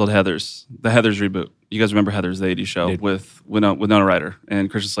canceled Heathers, the Heathers reboot. You guys remember Heathers, the 80s show with Winona Ryder and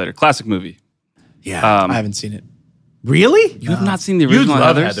Christian Slater. Classic movie. Yeah. I haven't seen it. Really? You have not seen the original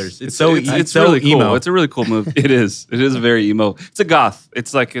love Heathers? Heathers. It's so really cool. emo. It's a really cool movie. It is. It is very emo. It's a goth.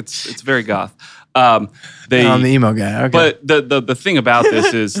 It's very goth. I'm the emo guy. Okay. But the thing about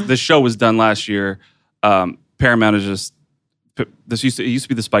this is this show was done last year. Paramount is just it used to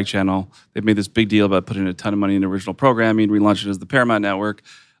be the Spike Channel. They've made this big deal about putting a ton of money into original programming, relaunched it as the Paramount Network.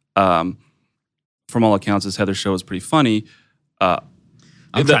 From all accounts, this Heather show is pretty funny. I'm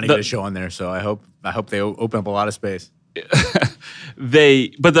trying to get a show on there, so I hope they open up a lot of space. But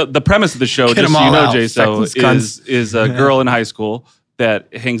the premise of the show, Get just them so you all know, out, Jay, feckless is a girl in high school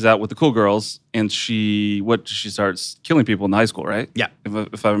that hangs out with the cool girls, and she starts killing people in high school, right? Yeah,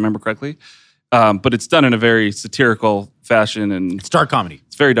 if I remember correctly. But it's done in a very satirical fashion, and it's dark comedy.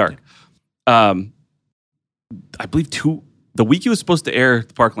 It's very dark. I believe the week it was supposed to air,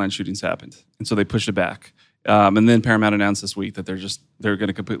 the Parkland shootings happened, and so they pushed it back. And then Paramount announced this week that they're going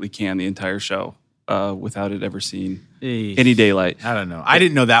to completely can the entire show without it ever seeing any daylight. I don't know. I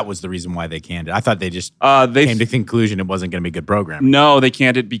didn't know that was the reason why they canned it. I thought they just came to the conclusion it wasn't going to be good programming. No, they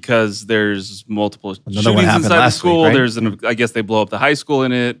canned it because there's multiple shootings inside the school. Week, right? I guess they blow up the high school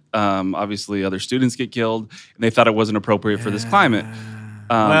in it. Obviously, other students get killed, and they thought it wasn't appropriate for this climate.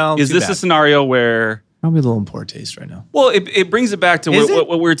 Is this a scenario where... Probably a little in poor taste right now. Well, it brings it back to what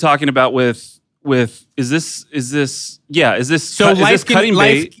we were talking about with is this cutting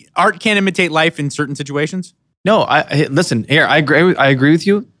bait? Art can't imitate life in certain situations? No, listen, here, I agree with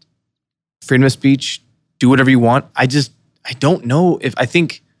you. Freedom of speech, do whatever you want. I don't know I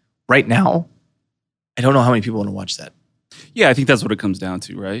think right now, I don't know how many people want to watch that. Yeah, I think that's what it comes down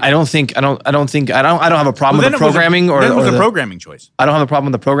to, right? I don't have a problem with the programming or the programming choice. I don't have a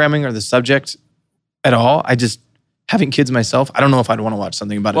problem with the programming or the subject at all. having kids myself, I don't know if I'd want to watch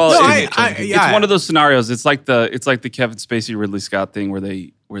something about Well, it. it's one of those scenarios. It's like the Kevin Spacey Ridley Scott thing where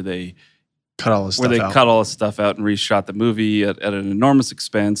they cut all this stuff out. cut all this stuff out and reshot the movie at an enormous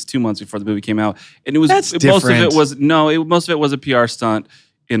expense 2 months before the movie came out, and most of it was a PR stunt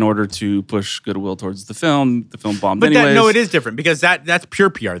in order to push goodwill towards the film. The film bombed anyways. No, it is different because that's pure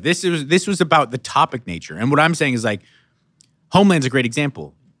PR. This was about the topic nature, and what I'm saying is like, Homeland's a great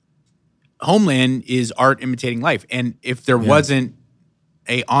example. Homeland is art imitating life, and if there wasn't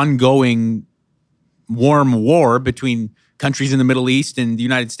a ongoing warm war between countries in the Middle East and the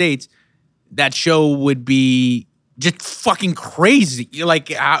United States, that show would be just fucking crazy.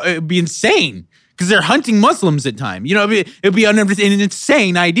 Like, it'd be insane because they're hunting Muslims at time. You know, it'd be an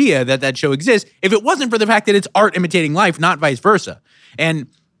insane idea that show exists if it wasn't for the fact that it's art imitating life, not vice versa. And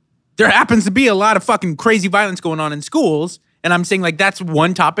there happens to be a lot of fucking crazy violence going on in schools. And I'm saying, like, that's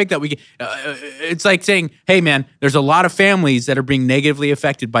one topic that we it's like saying, hey, man, there's a lot of families that are being negatively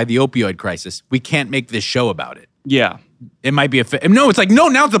affected by the opioid crisis. We can't make this show about it. Yeah. It might be it's like, no,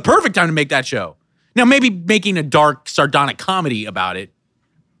 now's the perfect time to make that show. Now, maybe making a dark, sardonic comedy about it.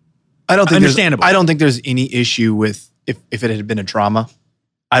 I don't think understandable. I don't think there's any issue with if it had been a drama.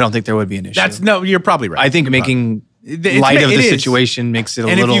 I don't think there would be an issue. You're probably right. I think making light of the situation makes it a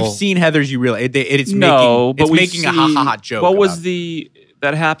little. And if you've seen Heathers, you realize it's making a ha joke. What was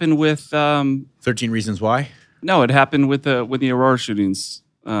that happened with 13 Reasons Why? No, it happened with the Aurora shootings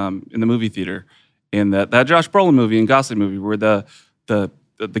in the movie theater, in that Josh Brolin movie and Gosling movie where the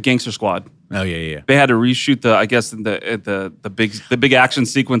gangster squad. Oh yeah. They had to reshoot the big action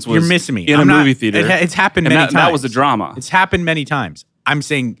sequence was You're missing me. in a movie theater. It's happened many times. That was a drama. It's happened many times. I'm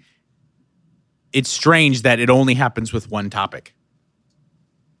saying it's strange that it only happens with one topic.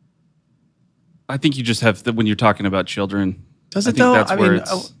 I think you just have when you're talking about children. Does it though? That's where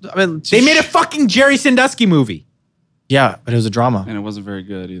it's, they made a fucking Jerry Sandusky movie. Yeah, but it was a drama. And it wasn't very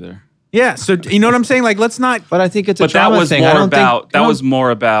good either. Yeah, so you know what I'm saying? Like, let's not. But I think it's a drama thing. That was more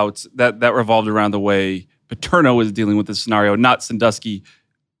about that revolved around the way Paterno was dealing with the scenario, not Sandusky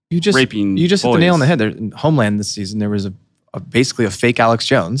raping. You just hit boys. the nail on the head. There, in Homeland this season, there was basically a fake Alex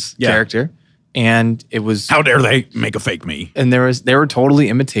Jones character, and it was how dare they make a fake me? And they were totally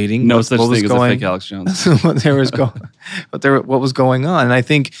imitating no such thing as a fake Alex Jones. what was going on, and I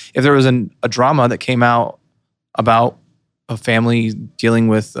think if there was a drama that came out about a family dealing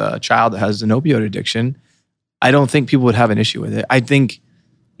with a child that has an opioid addiction, I don't think people would have an issue with it. I think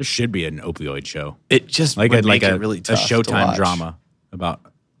there should be an opioid show. It just like would a make it really a tough Showtime to drama about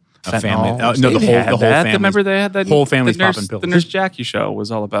a fentanyl. family. No, the whole family. Remember they had that whole family's popping pills. The Nurse Jackie show was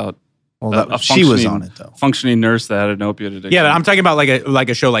all about. Well, she was on it though. Functioning nurse that had an opioid addiction. Yeah, but I'm talking about like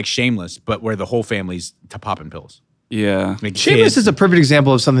a show like Shameless, but where the whole family's popping pills. Yeah, like Shameless is a perfect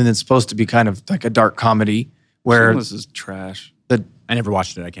example of something that's supposed to be kind of like a dark comedy. Where Shameless is trash. I never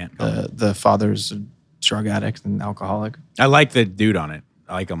watched it. I can't. The father's a drug addict and alcoholic. I like the dude on it.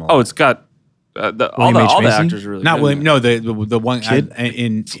 I like him a lot. Oh, it's got all the actors are really not good. William. No, the one Kid?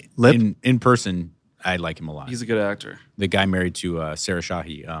 in person. I like him a lot. He's a good actor. The guy married to Sarah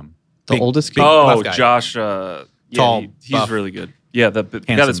Shahi. The oldest kid. Oh, guy. Josh. Tall, he's buff, really good. Yeah, the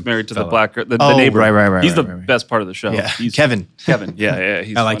guy that's married to fella. the black girl, the Oh, neighbor. right. He's the right. best part of the show. Yeah, He's Kevin. Kevin. Yeah.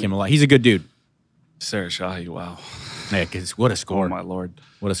 He's I like funny. him a lot. He's a good dude. Sarah Shahi. Wow. Yeah, 'cause what a score! Oh my lord.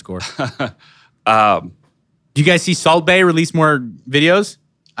 What a score! Do you guys see Salt Bae release more videos?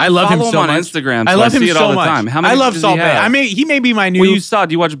 I love him Follow so him on much. Instagram. I so love him see it so all the much. time. How many I love does Salt he Bae. have? I mean, he may be my new. Well, you saw.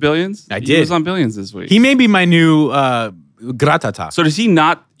 Do you watch Billions? I did. He was on Billions this week. He may be my new Gratata. So does he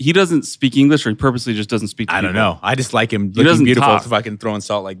not? He doesn't speak English, or he purposely just doesn't speak to I don't people? know. I just like him doesn't looking beautiful, talk. fucking throwing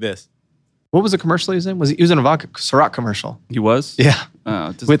salt like this. What was the commercial he was in? He was in a vodka Ciroc commercial? He was? Yeah.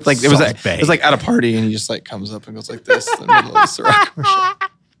 Oh, it With like it Salt Bae. was like at a party and he just like comes up and goes like this in the middle of the Ciroc commercial.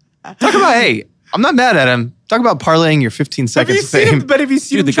 Talk about I'm not mad at him. Talk about parlaying your 15 seconds of fame. But have you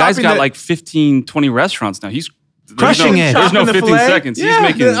seen Dude, him the guy's chopping got like 15, 20 restaurants now. He's Crushing it. There's no chopping the 15 filet? seconds. Yeah.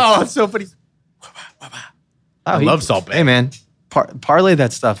 He's making. Oh, it's so funny. I love Salt Bae. Hey man, parlay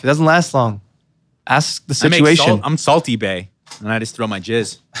that stuff. It doesn't last long. Ask the I make situation. I'm Salty Bae, and I just throw my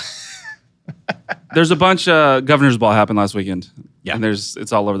jizz. There's a bunch of Governor's Ball happened last weekend. Yeah. And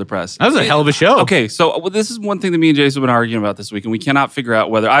it's all over the press. That was a hell of a show. Okay, so this is one thing that me and Jason have been arguing about this week, and we cannot figure out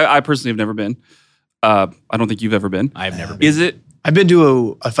whether I personally have never been. I don't think you've ever been. I have never been. Is it? I've been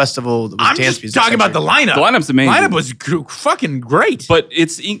to a festival that was I'm dance just music. talking about the lineup. The lineup's amazing. Lineup was fucking great. But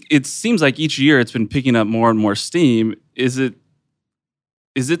it seems like each year it's been picking up more and more steam. Is it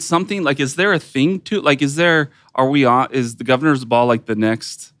something like? Is there a thing to like? Is the Governor's Ball like the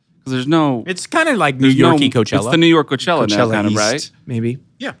next? Because there's no. It's kind of like New York-y Coachella. It's the New York Coachella now, kind of, East, right? Maybe.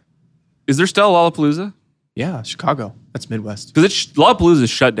 Yeah. Is there still Lollapalooza? Yeah, Chicago. That's Midwest. Because Lollapalooza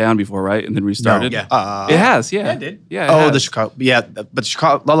shut down before, right? And then restarted. Yeah. It has, yeah. Yeah, it did. Yeah, it Oh, has. the Chicago. Yeah, but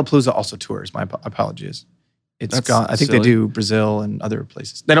Chicago Lollapalooza also tours. My apologies. It's That's gone. I think silly. they do Brazil and other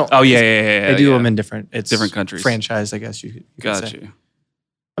places. They don't. Oh, yeah. They do yeah. them in different. It's Different countries. Franchise, I guess you could Got say. you.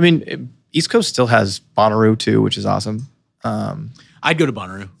 I mean, East Coast still has Bonnaroo too, which is awesome. I'd go to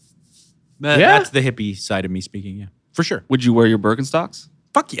Bonnaroo. Yeah? That's the hippie side of me speaking, yeah. For sure. Would you wear your Birkenstocks?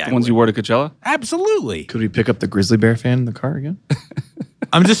 Fuck yeah. The ones you wore to Coachella? Absolutely. Could we pick up the Grizzly Bear fan in the car again?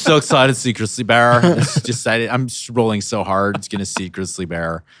 I'm just so excited to see Grizzly Bear. I'm just rolling so hard. It's going to see Grizzly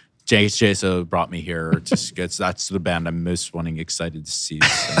Bear. Jason brought me here. That's the band I'm most excited to see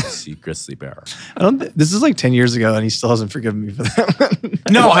Grizzly Bear. This is like 10 years ago, and he still hasn't forgiven me for that.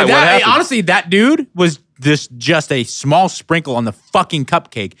 No, Why? What happened? honestly, that dude was just a small sprinkle on the fucking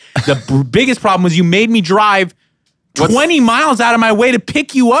cupcake. The biggest problem was you made me drive 20 miles out of my way to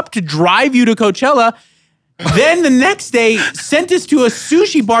pick you up to drive you to Coachella. Then the next day, sent us to a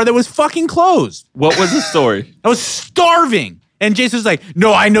sushi bar that was fucking closed. What was the story? I was starving. And Jason was like,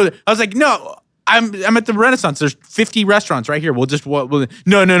 no, I know that. I was like, no, I'm at the Renaissance. There's 50 restaurants right here.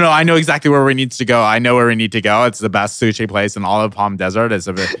 No, I know exactly where we need to go. I know where we need to go. It's the best sushi place in all of Palm Desert.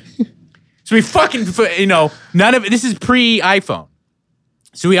 So we fucking, none of it. This is pre-iPhone.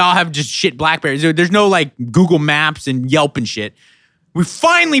 So we all have just shit Blackberries. There's no like Google Maps and Yelp and shit. We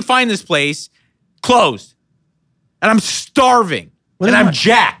finally find this place closed. And I'm starving. I'm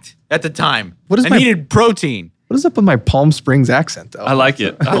jacked at the time. I needed protein. What is up with my Palm Springs accent, though? I like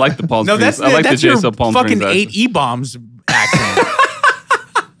it. I like the Palm No, Springs. that's I like that's the your Jason Palm fucking Springs accent. 8 E-bombs accent.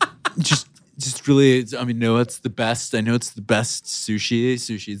 just really, I mean, no, it's the best. I know it's the best sushi.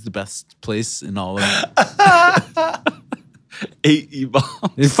 Sushi is the best place in all of 8 E-bombs.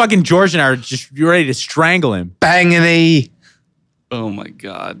 And fucking George and I are just ready to strangle him. Bangity. Oh my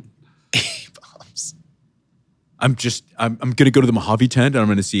God. Bombs. I'm gonna go to the Mojave tent and I'm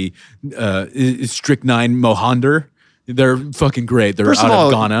gonna see Strychnine Mohander. They're fucking great. They're First out of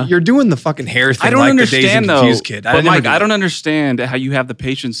all, Ghana. you're doing the fucking hair thing. I don't like understand the Dazed and though. Confused kid. But Mike, I don't understand how you have the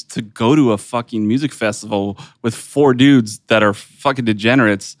patience to go to a fucking music festival with 4 dudes that are fucking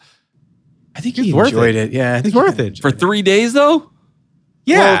degenerates I think It's he worth enjoyed it. it. Yeah, I think It's he worth it. enjoyed for 3 days though.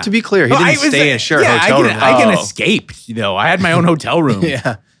 yeah. Well, to be clear, he didn't stay in a shared hotel room. I can Oh. escape. I had my own hotel room.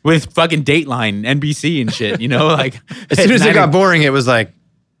 Yeah. With fucking Dateline, NBC and shit. Like As soon as at it got 9 boring, it was like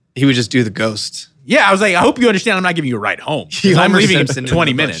he would just do the ghost. Yeah, I was like, I hope you understand. I'm not giving you a ride home. 'Cause You I'm Homer leaving in Simpson in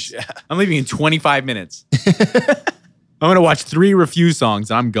 20 the bush, minutes. yeah. I'm leaving in 25 minutes. I'm gonna watch 3 Refuse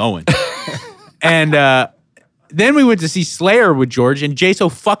songs. And I'm going. And then we went to see Slayer with George, and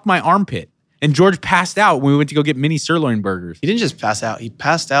Jaso fucked my armpit. And George passed out when we went to go get mini sirloin burgers. He didn't just pass out. He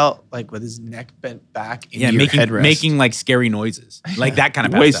passed out like with his neck bent back into Yeah, your headrest. making like scary noises, like that kind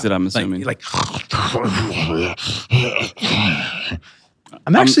of passed Wasted, out. I'm assuming. Like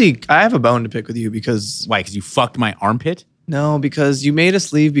I have a bone to pick with you because why? Because you fucked my armpit. because you made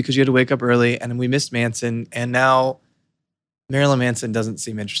us leave because you had to wake up early and we missed Manson, and now Marilyn Manson doesn't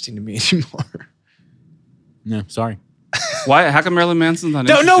seem interesting to me anymore. No, sorry. Why? How come Marilyn Manson's not?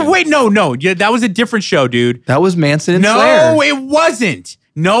 No, interesting? wait, no. Yeah, that was a different show, dude. That was Manson and No, Slayer. it wasn't.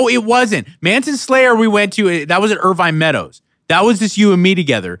 No, it wasn't. Manson Slayer we went to, that was at Irvine Meadows. That was just you and me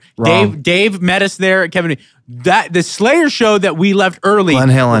together. Wrong. Dave met us there. Kevin, the Slayer show that we left early Glen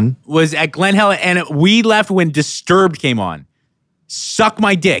Helen. was at Glen Helen, and we left when Disturbed came on. Suck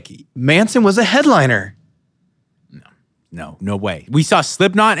my dick. Manson was a headliner. No way. We saw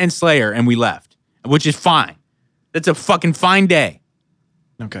Slipknot and Slayer, and we left, which is fine. That's a fucking fine day.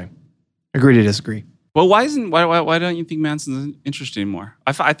 Okay. Agree to disagree. Well, why don't you think Manson's interesting anymore?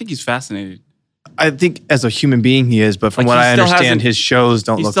 I think he's fascinating. I think as a human being he is, but from Like, what he I still understand, hasn't- his shows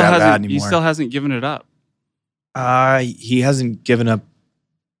don't look that bad anymore. He still hasn't given it up. He hasn't given up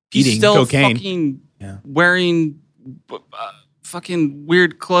He's eating still cocaine. fucking Yeah. wearing fucking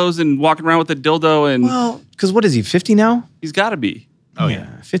weird clothes and walking around with a dildo, and Well, because what is he, 50 now? he's got to be. Oh, yeah.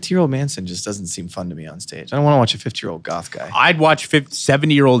 50-year-old Manson just doesn't seem fun to me on stage. I don't want to watch a 50-year-old goth guy. I'd watch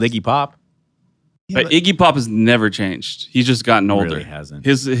 70-year-old Iggy Pop. Yeah, But Iggy Pop has never changed. He's just gotten older. Really hasn't.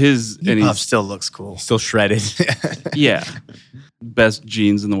 His Iggy and Pop he's still looks cool. Still shredded. yeah, best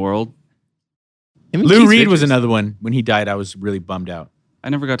jeans in the world. Him and Lou Keith Reed was Richards. another one. When he died, I was really bummed out. I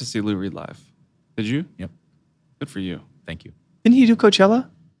never got to see Lou Reed live. Did you? Yep. Good for you. Thank you. Didn't he do Coachella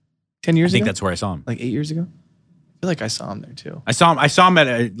 10 years I think ago? that's where I saw him. Like 8 years ago? I feel like I saw him there too. I saw him at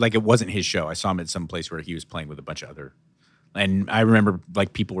it wasn't his show. I saw him at some place where he was playing with a bunch of other. And I remember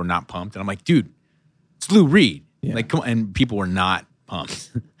like people were not pumped, and I'm like, dude, it's Lou Reed. Yeah. Like, come on, and people were not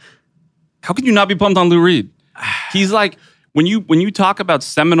pumped. How could you not be pumped on Lou Reed? He's like, when you talk about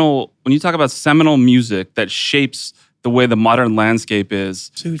seminal music that shapes the way the modern landscape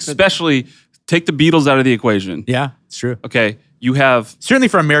is, especially take the Beatles out of the equation. Yeah, it's true. Okay, you have Certainly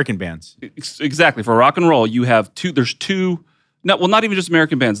for American bands. exactly for rock and roll. You have two. There's two. Not even just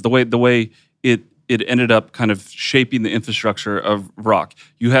American bands. The way it ended up kind of shaping the infrastructure of rock.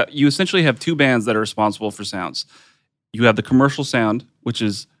 You essentially have two bands that are responsible for sounds. You have the commercial sound, which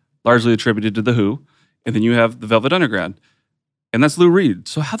is largely attributed to The Who, and then you have the Velvet Underground, and that's Lou Reed.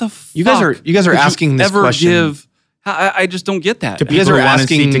 So how the fuck You guys are asking this question. I just don't get that. To You guys people are who wanna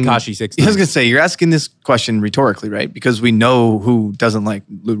asking see Tekashi 6. I was gonna say you're asking this question rhetorically, right? Because we know who doesn't like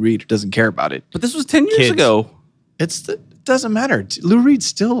Lou Reed or doesn't care about it. But this was 10 years Kids. ago. It doesn't matter. Lou Reed's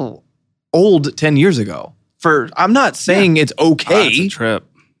still old 10 years ago. I'm not saying it's okay, That's a trip.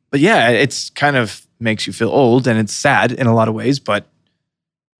 but yeah, it's kind of makes you feel old and it's sad in a lot of ways, but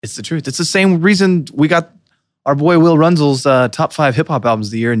it's the truth. It's the same reason we got our boy Will Runzel's top 5 hip hop albums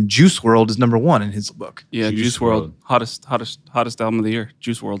of the year, and Juice WRLD is number 1 in his book. Yeah, Juice WRLD. Hottest album of the year.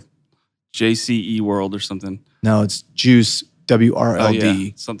 Juice WRLD. JCE World or something. No, it's Juice, WRLD. Oh,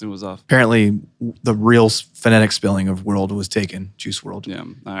 yeah. Something was off. Apparently, the real phonetic spelling of world was taken. Juice WRLD. Yeah.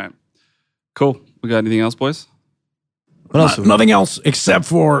 All right. Cool. We got anything else, boys? What else? Nothing else except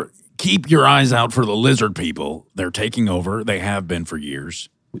for keep your eyes out for the lizard people. They're taking over. They have been for years.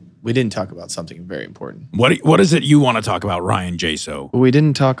 We didn't talk about something very important. What is it you want to talk about, Ryan Jaso? We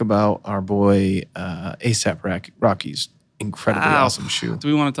didn't talk about our boy ASAP Rocky's incredibly awesome shoe. Do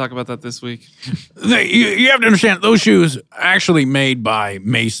we want to talk about that this week? You have to understand, those shoes actually made by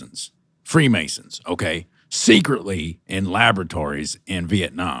Masons, Freemasons, okay? Secretly in laboratories in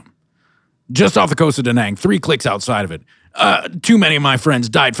Vietnam. Just off the coast of Da Nang, 3 clicks outside of it. Too many of my friends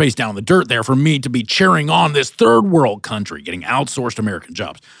died face down in the dirt there for me to be cheering on this third world country getting outsourced American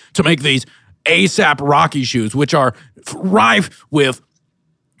jobs to make these ASAP Rocky shoes, which are rife with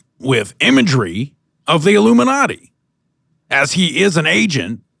imagery of the Illuminati. As he is an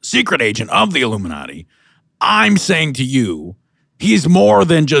agent, secret agent of the Illuminati, I'm saying to you, he's more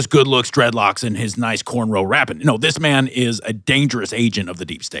than just good looks, dreadlocks, and his nice cornrow rapping. No, this man is a dangerous agent of the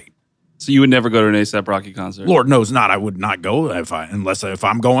deep state. So you would never go to an ASAP Rocky concert? Lord knows not. I would not go unless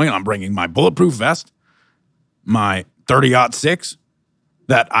I'm going. I'm bringing my bulletproof vest, my 30-06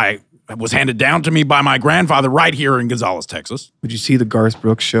 that I was handed down to me by my grandfather right here in Gonzales, Texas. Would you see the Garth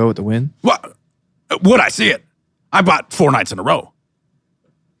Brooks show at the Wynn? What? Would I see it? I bought 4 nights in a row.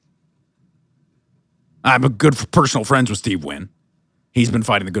 I'm a good personal friends with Steve Wynn. He's been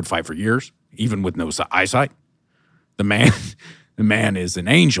fighting the good fight for years, even with no eyesight. The man is an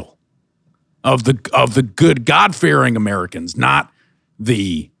angel of the good God-fearing Americans, not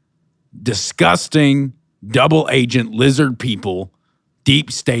the disgusting double agent lizard people,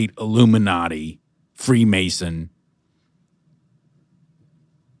 deep state Illuminati, Freemason,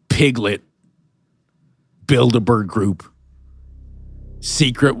 Piglet, Bilderberg Group,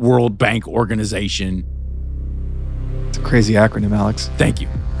 secret World Bank organization. It's a crazy acronym, Alex. Thank you.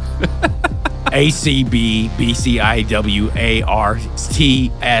 ACB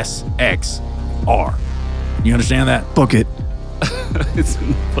BCIWARTSXR. You understand that? Book it. It's in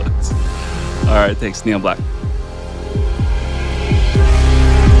the books. All right. Thanks, Neil Black.